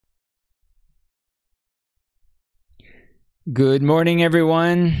Good morning,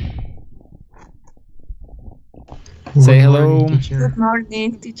 everyone. Good Say morning, hello. teacher. Good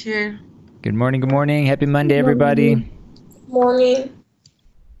morning, teacher. Good morning, good morning. Happy Monday, Good everybody. morning. Morning.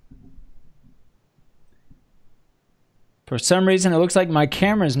 For some reason, it looks like my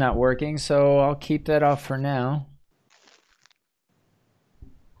camera's not working, so I'll keep that off for now.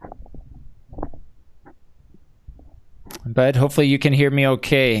 But hopefully you can hear me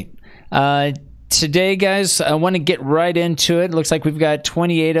okay. Today, guys, I want to get right into it. Looks like we've got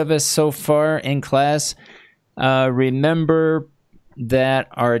 28 of us so far in class. Remember that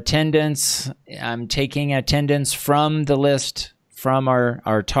our attendance, I'm taking attendance from the list from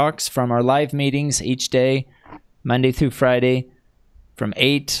our talks, from our live meetings each day, Monday through Friday, from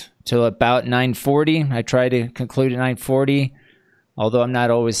 8 till about 9:40. I try to conclude at 9:40, although I'm not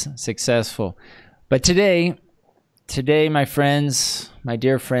always successful. But today, my friends, my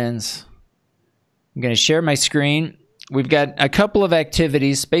dear friends, I'm going to share my screen. We've got a couple of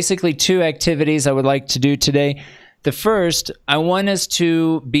activities, basically 2 activities I would like to do today. The first, I want us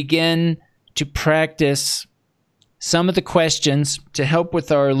to begin to practice some of the questions to help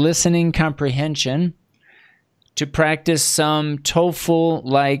with our listening comprehension, to practice some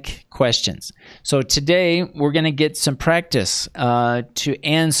TOEFL-like questions. So today, we're going to get some practice to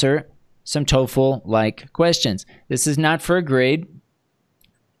answer some TOEFL-like questions. This is not for a grade,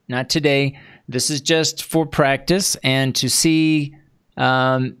 not today. This is just for practice and to see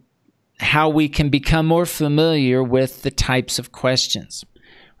how we can become more familiar with the types of questions.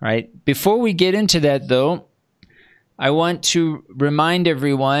 All right. Before we get into that, though, I want to remind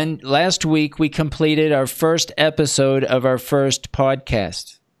everyone, last week we completed our first episode of our first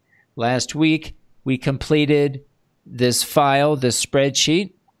podcast. Last week we completed this file, this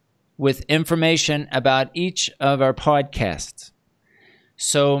spreadsheet, with information about each of our podcasts.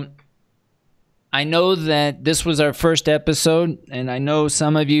 So I know that this was our first episode, and I know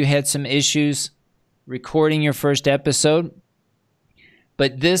some of you had some issues recording your first episode,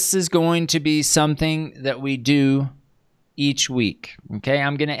 but this is going to be something that we do each week, okay?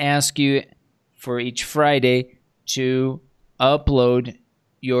 I'm going to ask you for each Friday to upload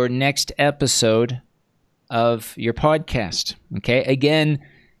your next episode of your podcast, okay? Again,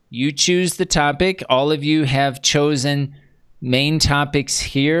 you choose the topic. All of you have chosen main topics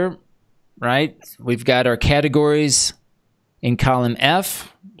here, right? We've got our categories in column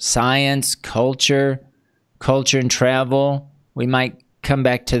F: science, culture and travel. We might come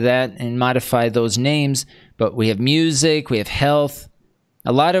back to that and modify those names, but we have music, we have health,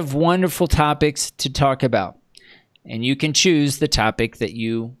 a lot of wonderful topics to talk about. And you can choose the topic that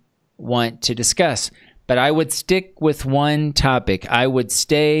you want to discuss. But I would stick with one topic. I would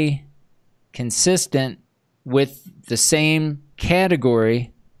stay consistent with the same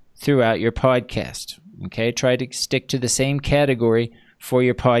category throughout your podcast. Okay, try to stick to the same category for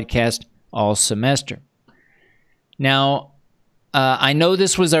your podcast all semester. Now, I know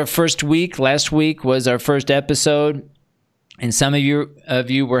this was our first week. Last week was our first episode, and some of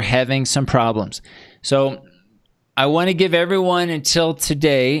you were having some problems. So I want to give everyone until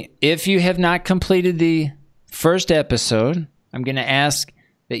today. If you have not completed the first episode, I'm going to ask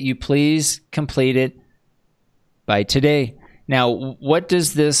that you please complete it by today. Now, what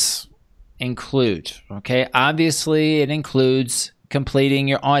does this include? Okay, obviously it includes completing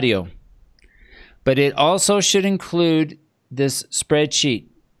your audio, but it also should include this spreadsheet.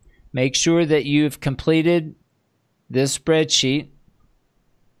 Make sure that you've completed this spreadsheet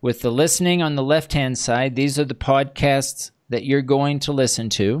with the listening on the left-hand side. These are the podcasts that you're going to listen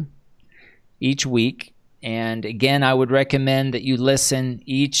to each week. And again, I would recommend that you listen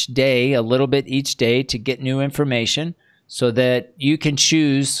each day, a little bit each day, to get new information so that you can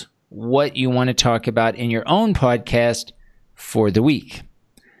choose what you want to talk about in your own podcast for the week.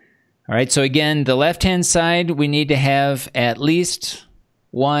 All right, so again, the left-hand side, we need to have at least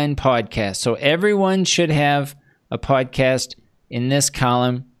one podcast. So everyone should have a podcast in this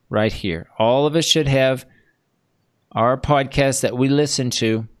column right here. All of us should have our podcast that we listen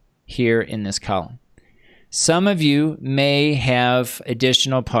to here in this column. Some of you may have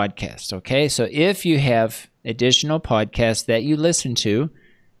additional podcasts, okay? So if you have additional podcasts that you listen to,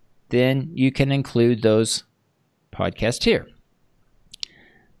 then you can include those podcasts here.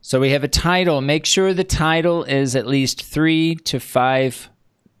 So we have a title. Make sure the title is at least 3 to 5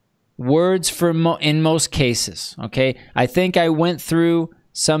 words in most cases, okay? I think I went through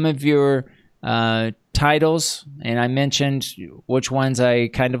some of your titles, and I mentioned which ones I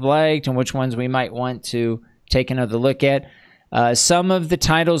kind of liked and which ones we might want to take another look at. Some of the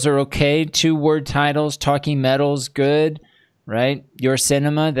titles are okay. 2-word titles. Talking Metals, good, right? Your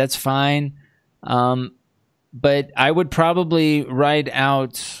Cinema, that's fine. but I would probably write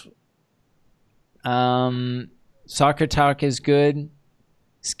out soccer talk is good.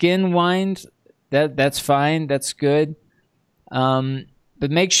 Skin wind, that's fine. That's good. But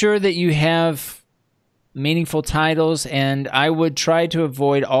make sure that you have meaningful titles, and I would try to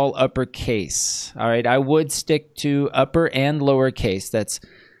avoid all uppercase. All right, I would stick to upper and lowercase. That's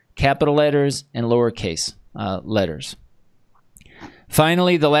capital letters and lowercase letters.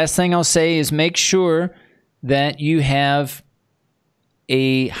 Finally, the last thing I'll say is make sure that you have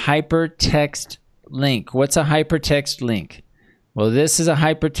a hypertext link. What's a hypertext link? Well, this is a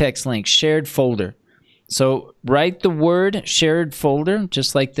hypertext link, shared folder. So write the word shared folder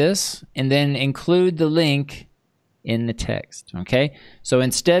just like this, and then include the link in the text, okay? So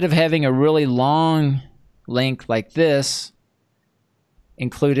instead of having a really long link like this,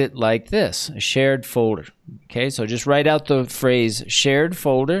 include it like this, a shared folder, okay? So just write out the phrase shared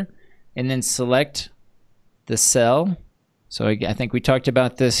folder and then select the cell. So I think we talked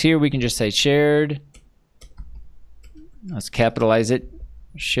about this here. We can just say shared, let's capitalize it,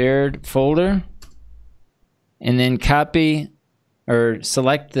 shared folder, and then copy or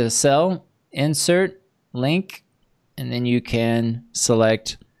select the cell, insert link, and then you can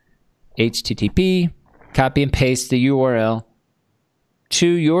select HTTP, copy and paste the URL to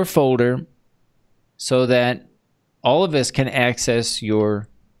your folder so that all of us can access your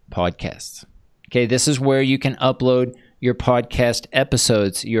podcasts. Okay, this is where you can upload your podcast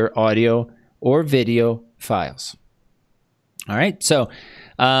episodes, your audio or video files. All right, so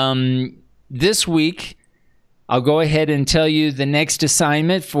this week, I'll go ahead and tell you the next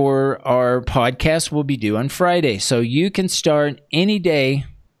assignment for our podcast will be due on Friday. So you can start any day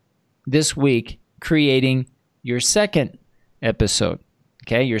this week creating your second episode.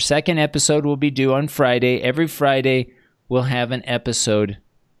 Okay, your second episode will be due on Friday. Every Friday, we'll have an episode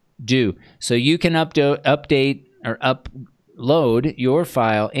due. So you can update or upload your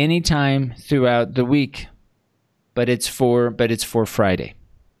file anytime throughout the week, but it's for Friday.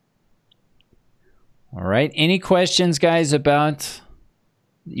 All right. Any questions, guys, about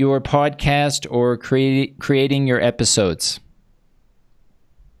your podcast or creating your episodes?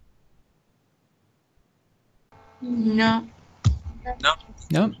 No.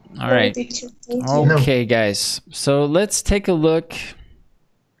 Nope. All right. Okay, guys. So let's take a look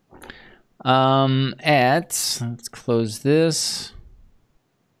let's close this.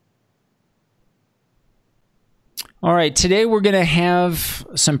 All right, today we're going to have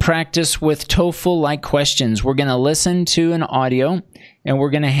some practice with TOEFL-like questions. We're going to listen to an audio, and we're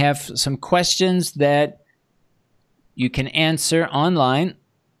going to have some questions that you can answer online.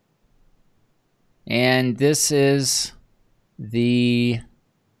 And this is the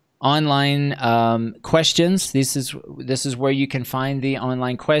online questions. This is where you can find the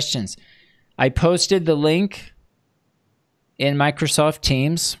online questions. I posted the link in Microsoft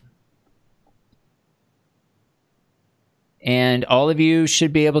Teams. And all of you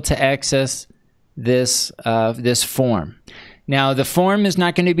should be able to access this form. Now, the form is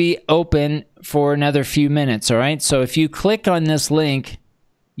not going to be open for another few minutes, all right? So if you click on this link,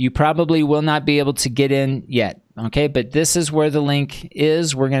 you probably will not be able to get in yet, okay? But this is where the link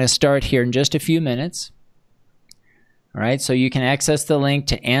is. We're going to start here in just a few minutes. All right, so you can access the link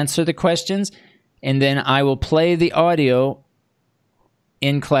to answer the questions, and then I will play the audio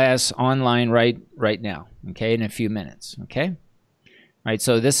in class online right now, okay, in a few minutes, okay? All right,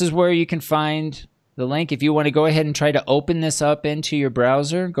 so this is where you can find the link. If you want to go ahead and try to open this up into your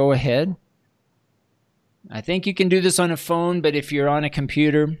browser, go ahead. I think you can do this on a phone, but if you're on a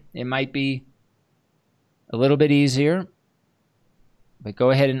computer, it might be a little bit easier. But go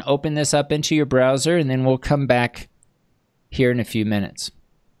ahead and open this up into your browser, and then we'll come back here in a few minutes.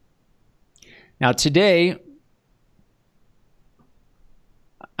 Now today,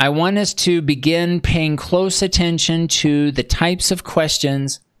 I want us to begin paying close attention to the types of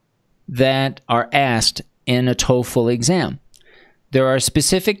questions that are asked in a TOEFL exam. There are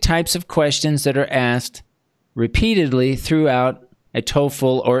specific types of questions that are asked repeatedly throughout a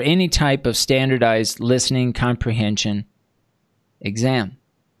TOEFL or any type of standardized listening comprehension exam.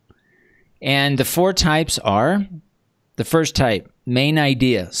 And the four types are, the first type, main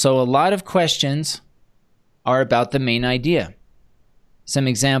idea. So a lot of questions are about the main idea. Some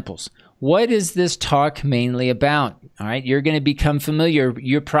examples. What is this talk mainly about? All right, you're going to become familiar.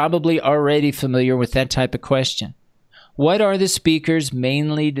 You're probably already familiar with that type of question. What are the speakers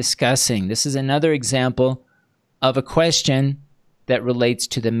mainly discussing? This is another example of a question that relates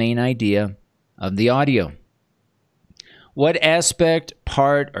to the main idea of the audio. What aspect,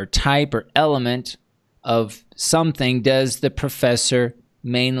 part, or type, or element of something does the professor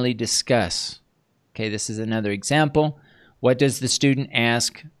mainly discuss? Okay, this is another example. What does the student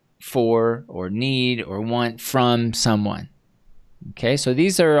ask for or need or want from someone? Okay, so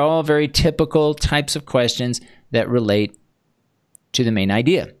these are all very typical types of questions that relate to the main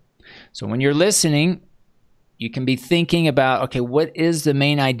idea. So when you're listening, you can be thinking about, okay, what is the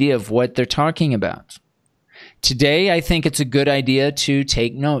main idea of what they're talking about? Today, I think it's a good idea to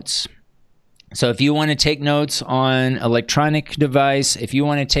take notes. So if you want to take notes on an electronic device, if you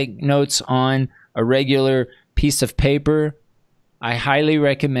want to take notes on a regular piece of paper, I highly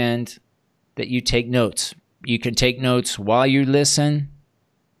recommend that you take notes. You can take notes while you listen.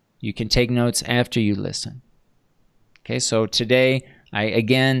 You can take notes after you listen. Okay, so today,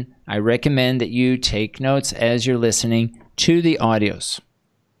 I recommend that you take notes as you're listening to the audios.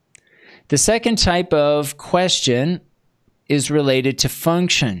 The second type of question is related to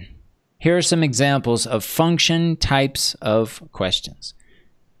function. Here are some examples of function types of questions.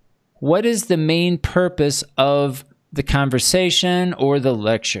 What is the main purpose of the conversation or the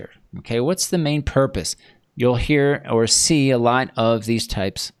lecture? Okay, what's the main purpose? You'll hear or see a lot of these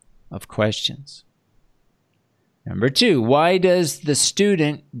types of questions. Number 2, why does the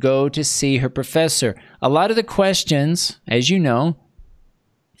student go to see her professor? A lot of the questions, as you know,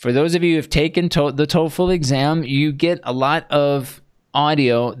 for those of you who have taken the TOEFL exam, you get a lot of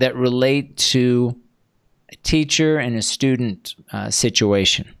audio that relate to a teacher and a student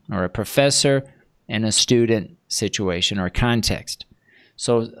situation, or a professor and a student situation or context.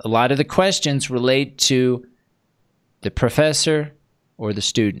 So a lot of the questions relate to the professor or the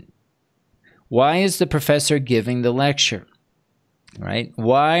student. Why is the professor giving the lecture? Right?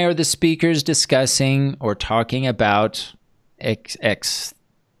 Why are the speakers discussing or talking about X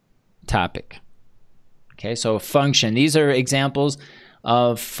topic? Okay, so function. These are examples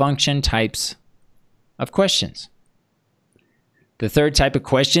of function types of questions. The third type of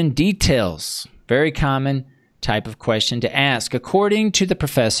question, details. Very common type of question to ask. According to the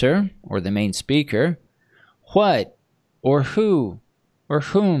professor or the main speaker, what or who or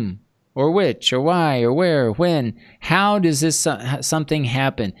whom or which or why or where, when, how does this something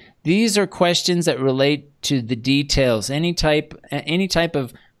happen? These are questions that relate to the details. Any type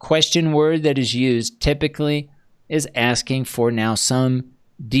of question word that is used typically is asking for now some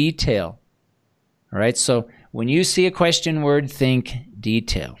detail. All right, so when you see a question word, think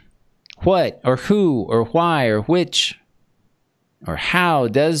detail. What or who or why or which or how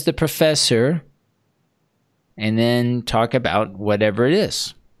does the professor, and then talk about whatever it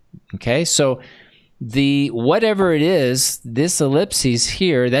is. Okay, so the whatever it is, this ellipses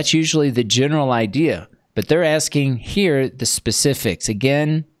here, that's usually the general idea, but they're asking here the specifics.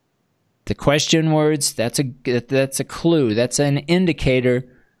 Again, the question words, that's a clue, that's an indicator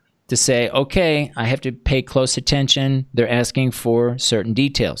to say, okay, I have to pay close attention. They're asking for certain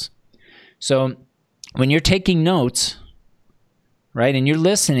details. So when you're taking notes, right, and you're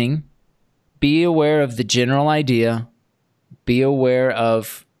listening, be aware of the general idea, be aware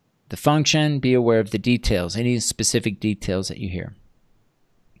of the function, be aware of the details, any specific details that you hear.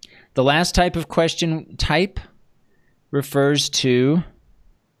 The last type of question type refers to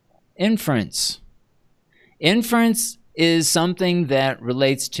inference. Inference is something that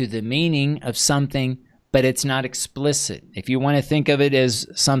relates to the meaning of something, but it's not explicit. If you want to think of it as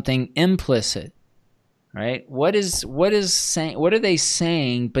something implicit, right? What are they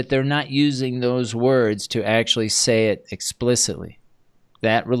saying, but they're not using those words to actually say it explicitly?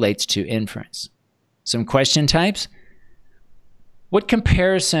 That relates to inference. Some question types. What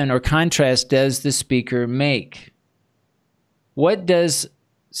comparison or contrast does the speaker make? What does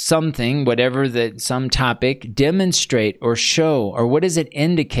something, some topic, demonstrate or show, or what does it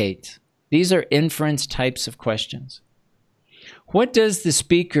indicate? These are inference types of questions. What does the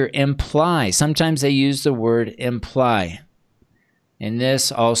speaker imply? Sometimes they use the word imply. And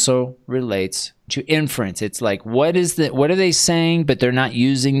this also relates to inference. It's like, what are they saying, but they're not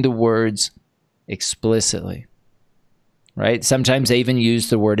using the words explicitly. Right? Sometimes they even use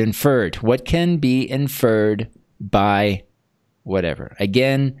the word inferred. What can be inferred by whatever?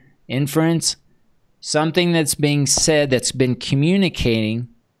 Again, inference, something that's being said, that's been communicating,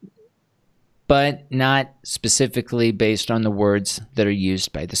 but not specifically based on the words that are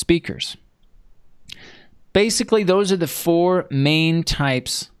used by the speakers. Basically, those are the 4 main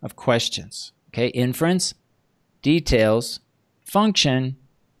types of questions. Okay, inference, details, function,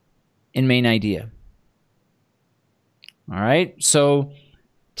 and main idea. All right, so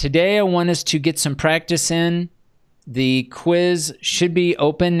today I want us to get some practice in. The quiz should be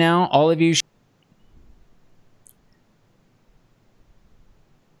open now. All of you.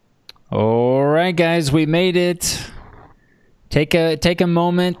 All right, guys, we made it. Take a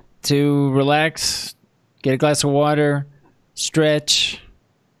moment to relax, get a glass of water, stretch.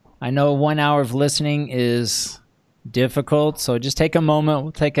 I know 1 hour of listening is difficult, so just take a moment.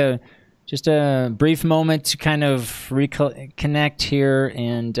 We'll take just a brief moment to kind of reconnect here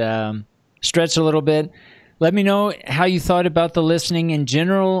and stretch a little bit. Let me know how you thought about the listening in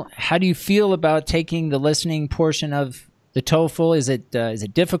general. How do you feel about taking the listening portion of the TOEFL? Is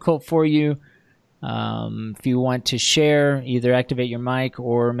it difficult for you? If you want to share, either activate your mic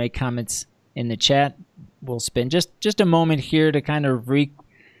or make comments in the chat. We'll spend just a moment here to kind of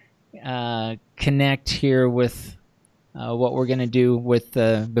connect here with what we're going to do with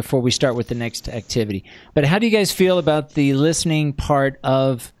before we start with the next activity. But how do you guys feel about the listening part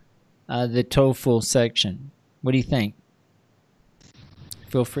of the TOEFL section? What do you think?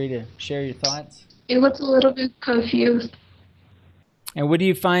 Feel free to share your thoughts. It was a little bit confused. And what do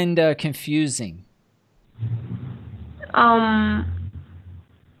you find confusing?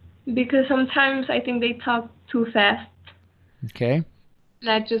 Because sometimes I think they talk too fast. Okay. And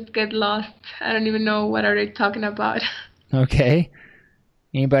I just get lost. I don't even know what are they talking about. Okay.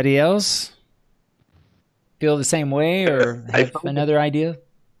 Anybody else feel the same way or have another idea?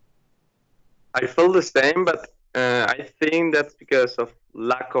 I feel the same, but I think that's because of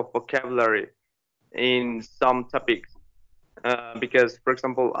lack of vocabulary in some topics. Because, for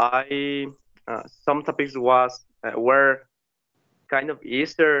example, some topics were kind of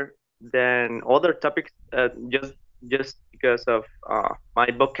easier than other topics, just because of my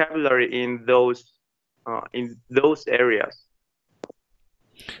vocabulary in those areas.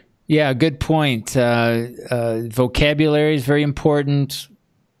 Yeah, good point. Vocabulary is very important,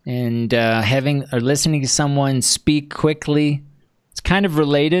 and having or listening to someone speak quickly, it's kind of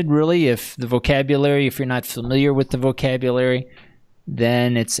related, really. If you're not familiar with the vocabulary,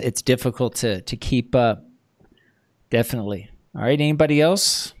 then it's difficult to keep up. Definitely. All right. Anybody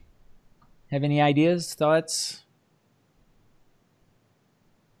else have any ideas, thoughts?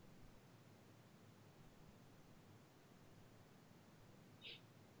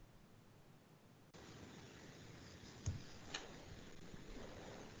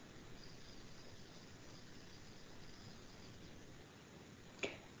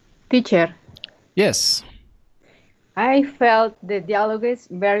 Teacher. Yes. I felt the dialogue is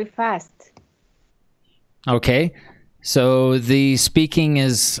very fast. Okay. So the speaking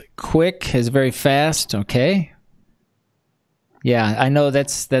is quick, is very fast. Okay. Yeah, I know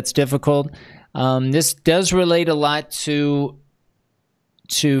that's difficult. This does relate a lot to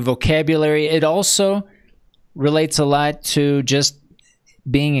vocabulary. It also relates a lot to just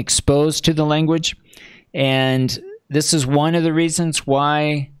being exposed to the language. And this is one of the reasons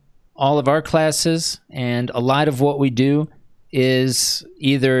why all of our classes and a lot of what we do is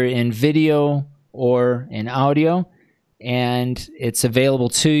either in video or in audio, and it's available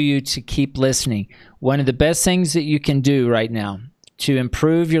to you to keep listening. One of the best things that you can do right now to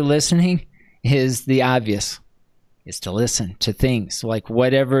improve your listening is the obvious, is to listen to things, like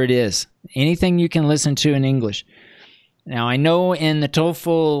whatever it is, anything you can listen to in English. Now, I know in the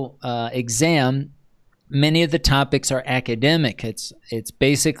TOEFL exam, many of the topics are academic. It's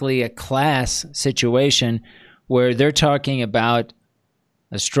basically a class situation where they're talking about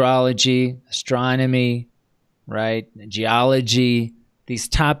astrology, astronomy, right, geology, these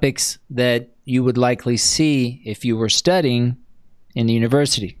topics that you would likely see if you were studying in the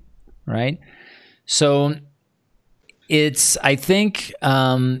university, right? So I think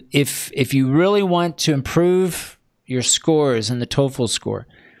if you really want to improve your scores in the TOEFL score,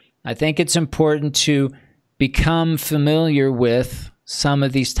 I think it's important to become familiar with some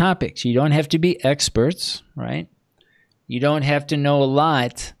of these topics. You don't have to be experts, right? You don't have to know a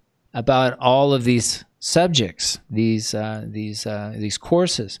lot about all of these subjects, these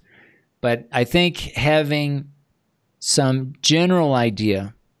courses. But I think having some general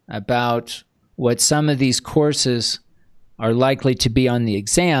idea about what some of these courses are likely to be on the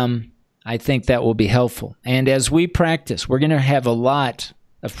exam, I think that will be helpful. And as we practice, we're going to have a lot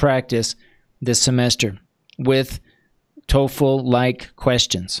of practice this semester with TOEFL-like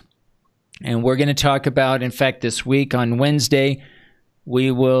questions. And we're going to talk about, in fact, this week on Wednesday,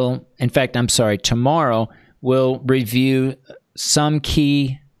 tomorrow, we'll review some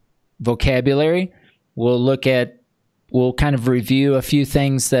key vocabulary. We'll kind of review a few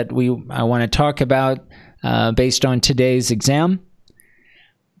things that I want to talk about based on today's exam.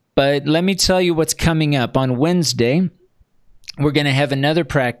 But let me tell you what's coming up. On Wednesday, we're going to have another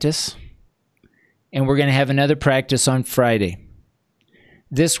practice, and we're going to have another practice on Friday.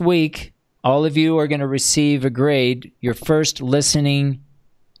 This week, all of you are going to receive a grade, your first listening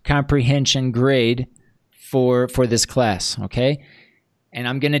comprehension grade for this class, okay? and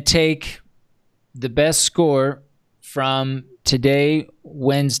I'm going to take the best score from today,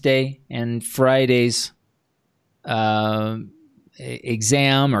 Wednesday, and Friday's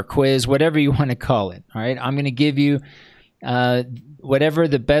exam or quiz, whatever you want to call it. All right, I'm going to give you whatever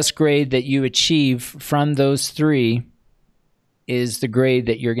the best grade that you achieve from those three is the grade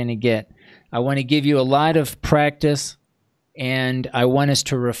that you're going to get. I want to give you a lot of practice, and I want us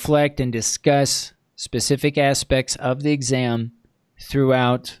to reflect and discuss specific aspects of the exam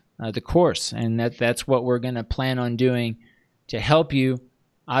throughout the course, and that's what we're going to plan on doing to help you,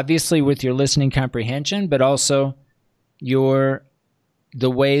 obviously with your listening comprehension, but also the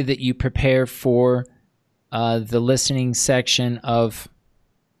way that you prepare for the listening section of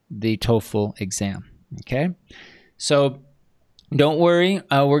the TOEFL exam. Okay, so don't worry,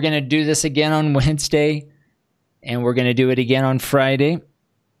 we're going to do this again on Wednesday, and we're going to do it again on Friday.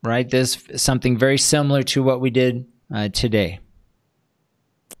 Right, this is something very similar to what we did today.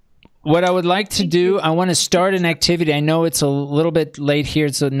 What I would like to do, I want to start an activity. I know it's a little bit late here.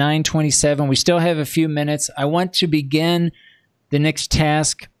 It's 9:27. We still have a few minutes. I want to begin the next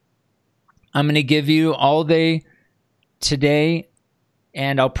task. I'm going to give you all day today,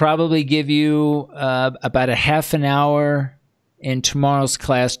 and I'll probably give you about a half an hour in tomorrow's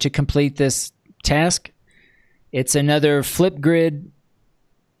class to complete this task. It's another Flipgrid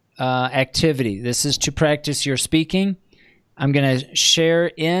activity. This is to practice your speaking. I'm going to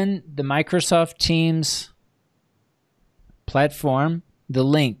share in the Microsoft Teams platform the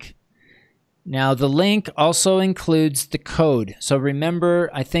link. Now, the link also includes the code. So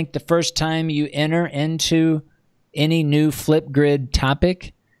remember, I think the first time you enter into any new Flipgrid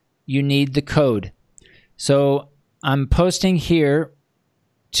topic, you need the code. So I'm posting here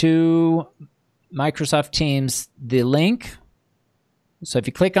to Microsoft Teams the link. So if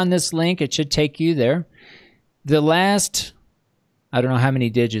you click on this link, it should take you there. The last, I don't know how many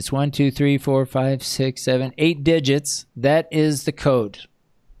digits, 1, 2, 3, 4, 5, 6, 7, 8 digits, that is the code.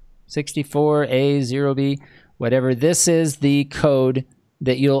 64A0B, whatever. This is the code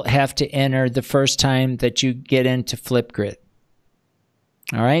that you'll have to enter the first time that you get into Flipgrid.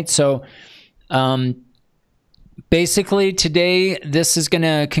 All right, so basically today, this is going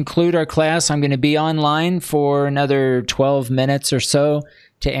to conclude our class. I'm going to be online for another 12 minutes or so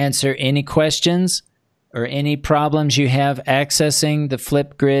to answer any questions or any problems you have accessing the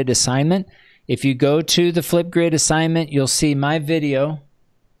Flipgrid assignment. If you go to the Flipgrid assignment, you'll see my video.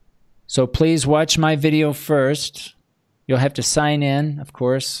 So please watch my video first. You'll have to sign in, of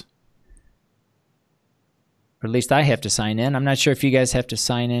course. Or at least I have to sign in. I'm not sure if you guys have to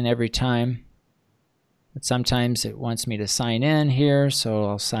sign in every time. But sometimes it wants me to sign in here, so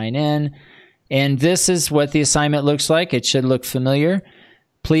I'll sign in. And this is what the assignment looks like. It should look familiar.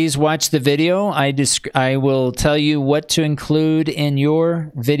 Please watch the video. I will tell you what to include in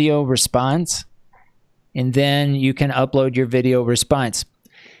your video response, and then you can upload your video response.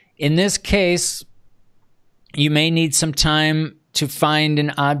 In this case, you may need some time to find an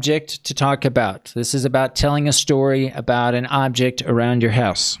object to talk about. This is about telling a story about an object around your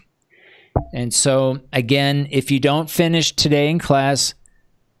house. And so, again, if you don't finish today in class,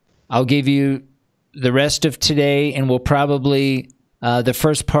 I'll give you the rest of today, and we'll probably the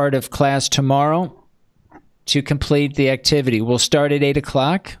first part of class tomorrow to complete the activity. We'll start at 8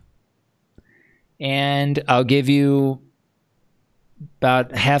 o'clock, and I'll give you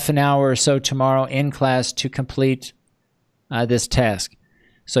about half an hour or so tomorrow in class to complete this task.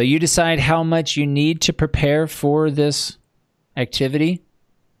 So you decide how much you need to prepare for this activity,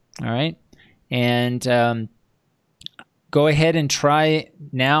 all right? And go ahead and try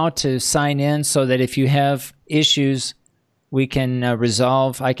now to sign in so that if you have issues, we can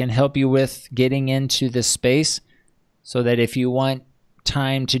resolve. I can help you with getting into this space so that if you want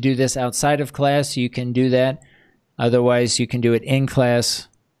time to do this outside of class, you can do that. Otherwise, you can do it in class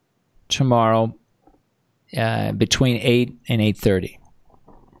tomorrow between 8 and 8:30.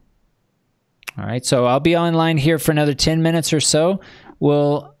 All right, so I'll be online here for another 10 minutes or so.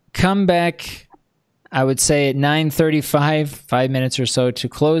 We'll come back, I would say, at 9:35, 5 minutes or so to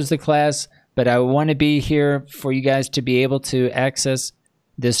close the class. But I want to be here for you guys to be able to access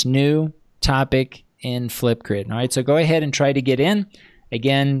this new topic in Flipgrid. All right, so go ahead and try to get in.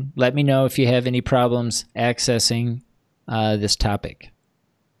 Again, let me know if you have any problems accessing this topic.